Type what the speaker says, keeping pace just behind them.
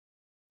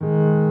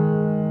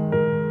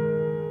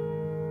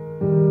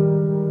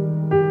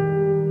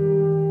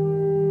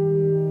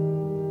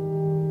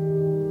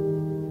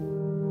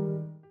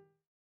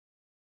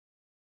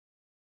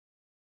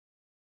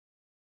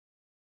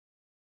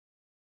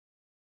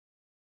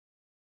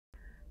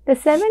The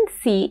seventh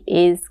C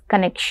is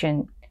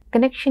connection.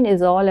 Connection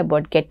is all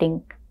about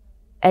getting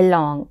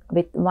along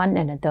with one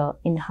another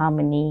in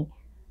harmony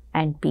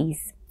and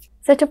peace.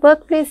 So at a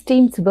workplace,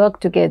 teams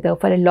work together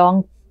for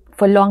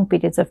long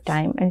periods of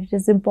time, and it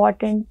is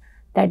important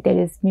that there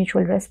is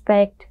mutual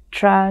respect,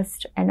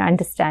 trust, and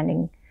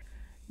understanding.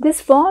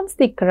 This forms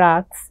the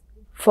crux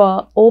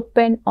for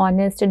open,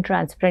 honest, and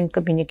transparent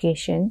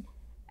communication,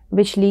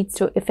 which leads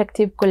to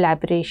effective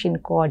collaboration,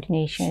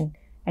 coordination,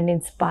 and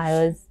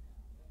inspires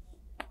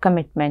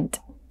commitment.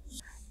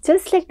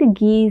 Just like the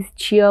geese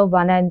cheer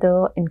one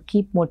another and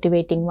keep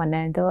motivating one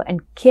another and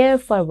care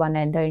for one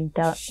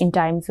another in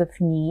times of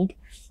need,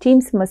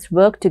 teams must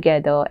work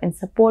together and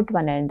support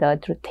one another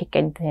through thick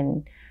and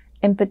thin.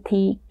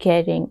 Empathy,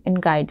 caring,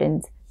 and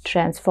guidance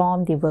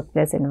transform the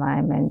workplace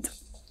environment.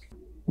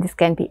 This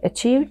can be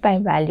achieved by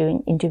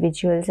valuing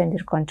individuals and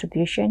their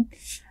contribution,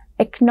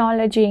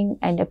 acknowledging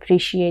and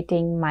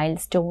appreciating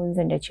milestones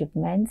and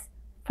achievements,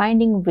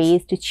 finding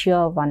ways to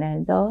cheer one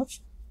another,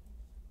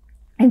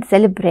 and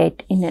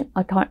celebrate in an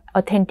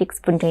authentic,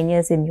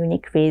 spontaneous, and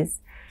unique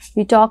ways.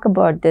 We talk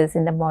about this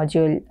in the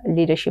module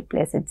leadership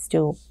lessons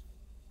too.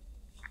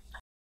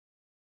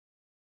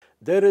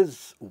 There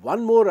is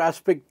one more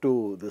aspect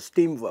to this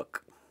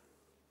teamwork,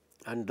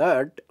 and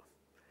that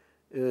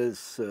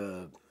is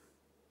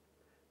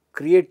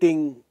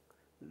creating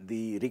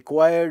the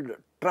required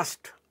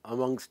trust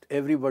amongst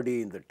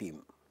everybody in the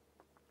team.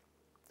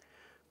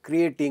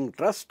 Creating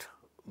trust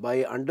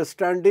by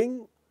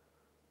understanding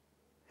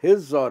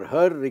his or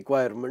her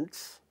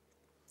requirements,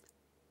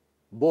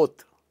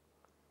 both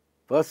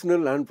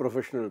personal and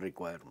professional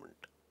requirement.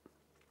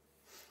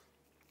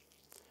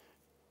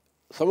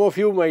 Some of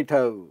you might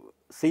have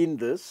seen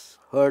this,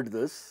 heard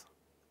this.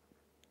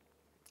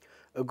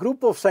 A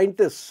group of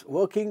scientists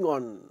working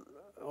on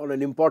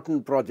an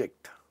important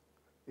project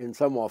in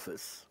some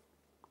office.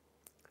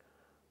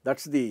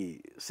 That's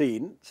the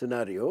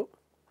scenario.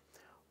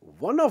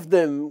 One of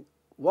them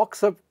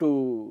walks up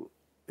to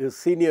his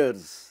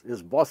seniors,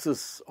 his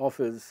boss's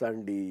office,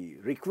 and he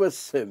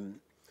requests him,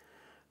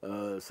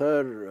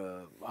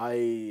 "Sir,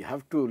 I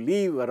have to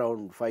leave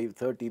around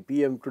 5:30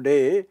 p.m.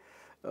 today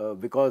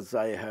because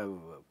I have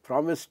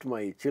promised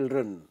my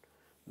children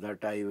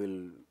that I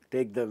will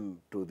take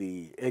them to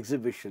the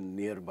exhibition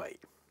nearby."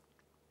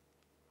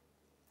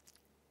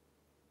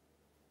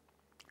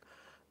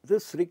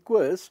 This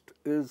request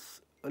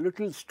is a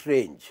little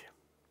strange.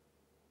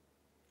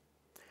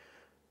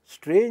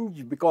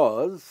 Strange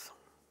because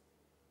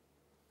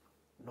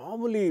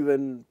normally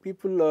when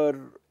people are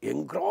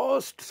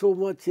engrossed so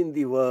much in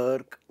the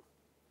work,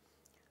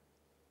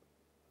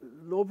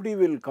 nobody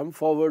will come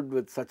forward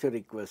with such a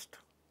request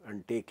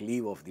and take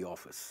leave of the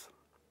office.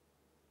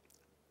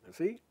 You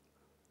see?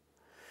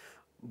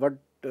 But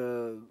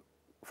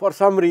for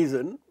some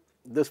reason,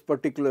 this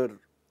particular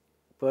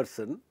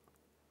person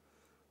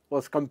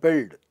was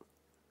compelled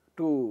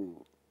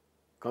to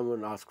come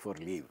and ask for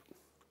leave.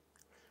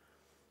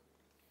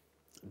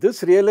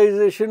 This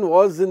realization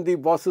was in the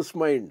boss's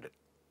mind.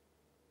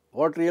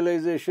 What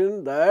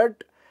realization?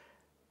 That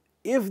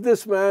if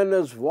this man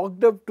has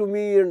walked up to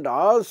me and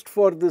asked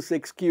for this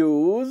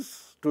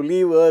excuse to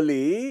leave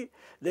early,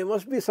 there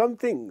must be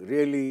something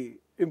really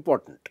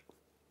important.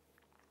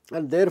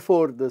 And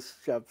therefore, this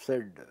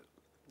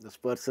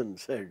person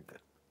said,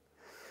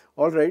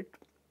 "All right,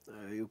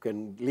 you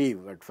can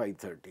leave at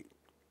 5:30.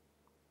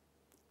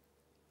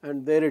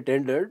 And there it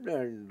ended,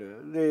 and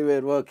they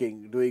were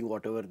working, doing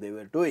whatever they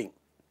were doing.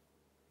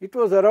 It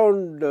was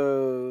around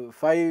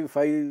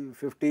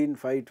 5:15,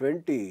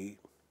 5:20.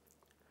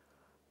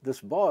 This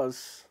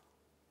boss,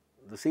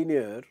 the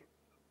senior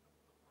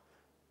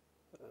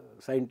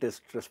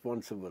scientist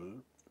responsible,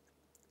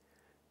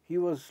 he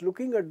was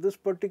looking at this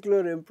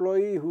particular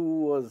employee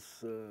who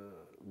was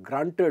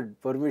granted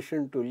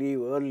permission to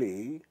leave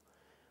early,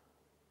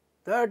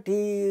 that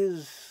he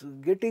is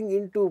getting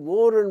into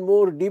more and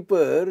more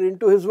deeper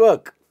into his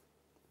work.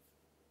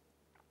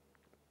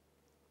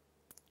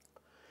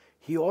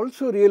 He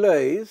also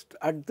realized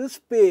at this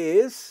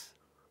pace,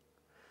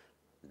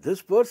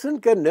 this person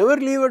can never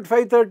leave at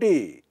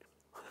 5:30.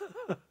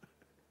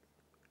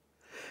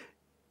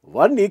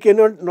 One, he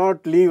cannot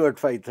not leave at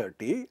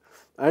 5:30,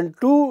 and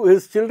two,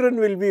 his children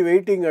will be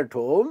waiting at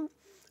home,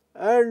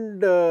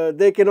 and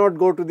they cannot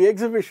go to the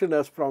exhibition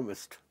as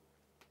promised.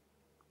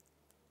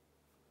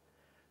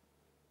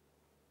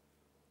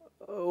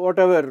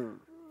 Whatever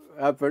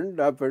happened,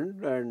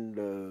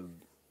 and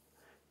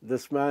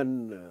this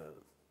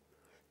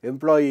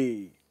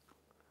employee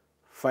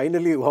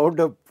finally wound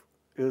up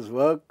his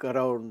work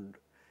around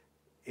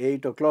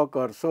 8 o'clock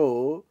or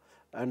so,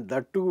 and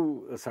that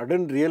too a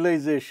sudden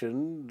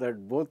realization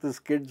that both his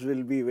kids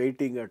will be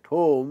waiting at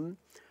home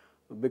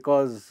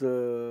because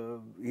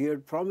he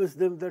had promised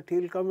them that he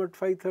will come at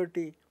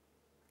 5:30.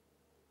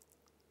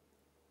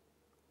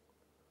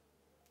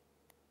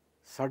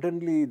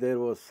 Suddenly there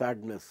was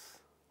sadness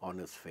on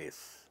his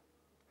face.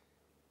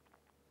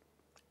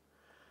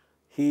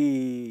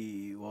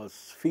 He was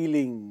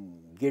feeling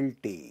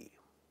guilty.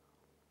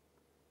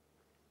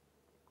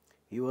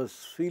 He was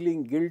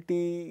feeling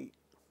guilty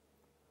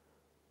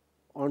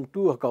on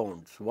two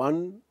accounts.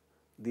 One,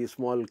 the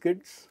small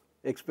kids'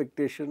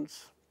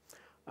 expectations,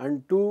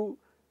 and two,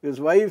 his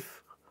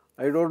wife.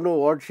 I don't know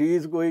what she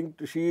is doing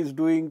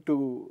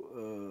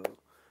to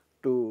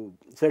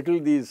settle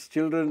these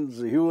children's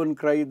hue and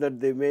cry that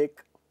they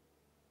make.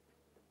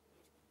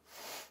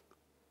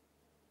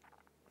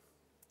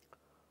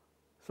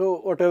 So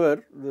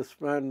whatever, this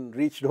man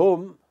reached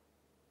home,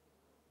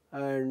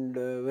 and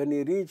when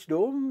he reached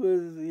home,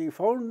 he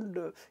found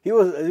he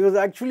was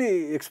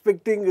actually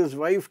expecting his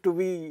wife to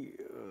be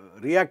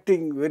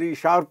reacting very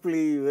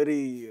sharply,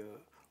 very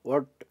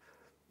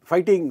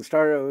fighting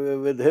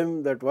with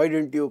him, that why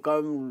didn't you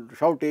come,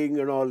 shouting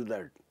and all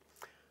that.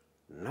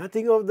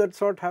 Nothing of that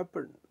sort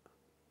happened.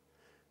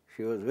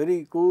 She was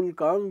very cool,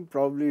 calm.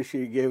 Probably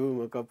she gave him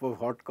a cup of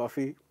hot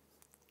coffee.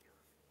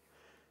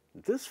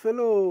 This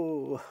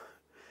fellow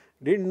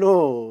didn't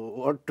know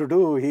what to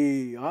do.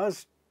 He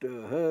asked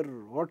her,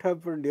 what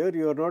happened here?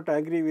 You are not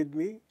angry with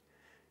me?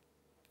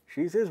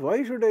 She says,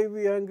 why should I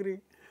be angry?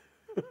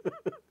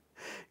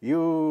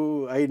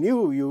 I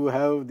knew you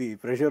have the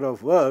pressure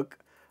of work,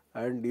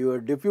 and you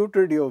had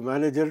deputed your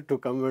manager to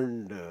come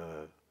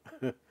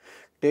and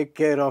take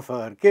care of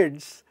our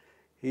kids.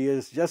 He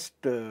has just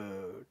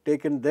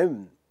taken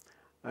them,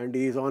 and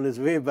he is on his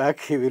way back.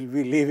 He will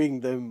be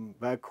leaving them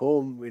back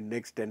home in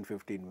next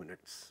 10-15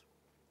 minutes.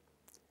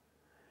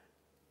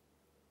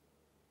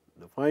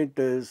 The point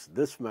is,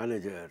 this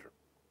manager,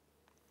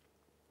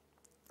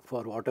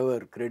 for whatever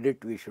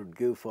credit we should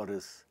give for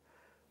his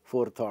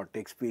forethought,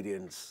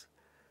 experience,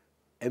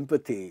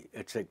 empathy,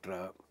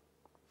 etc.,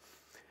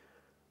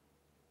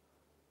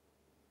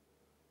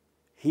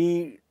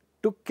 he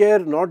took care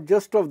not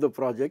just of the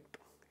project,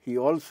 he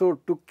also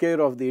took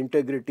care of the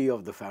integrity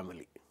of the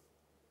family.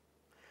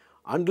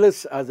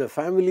 Unless as a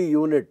family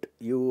unit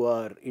you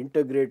are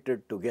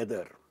integrated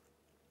together,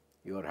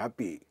 you are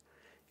happy,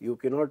 you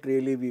cannot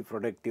really be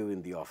productive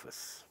in the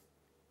office.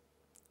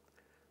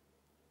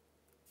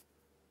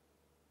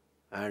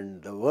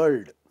 And the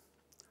world,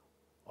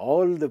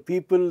 all the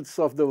peoples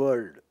of the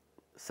world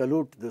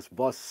salute this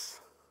boss,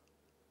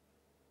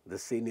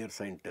 this senior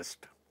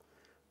scientist,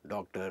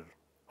 Dr.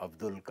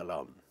 Abdul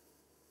Kalam.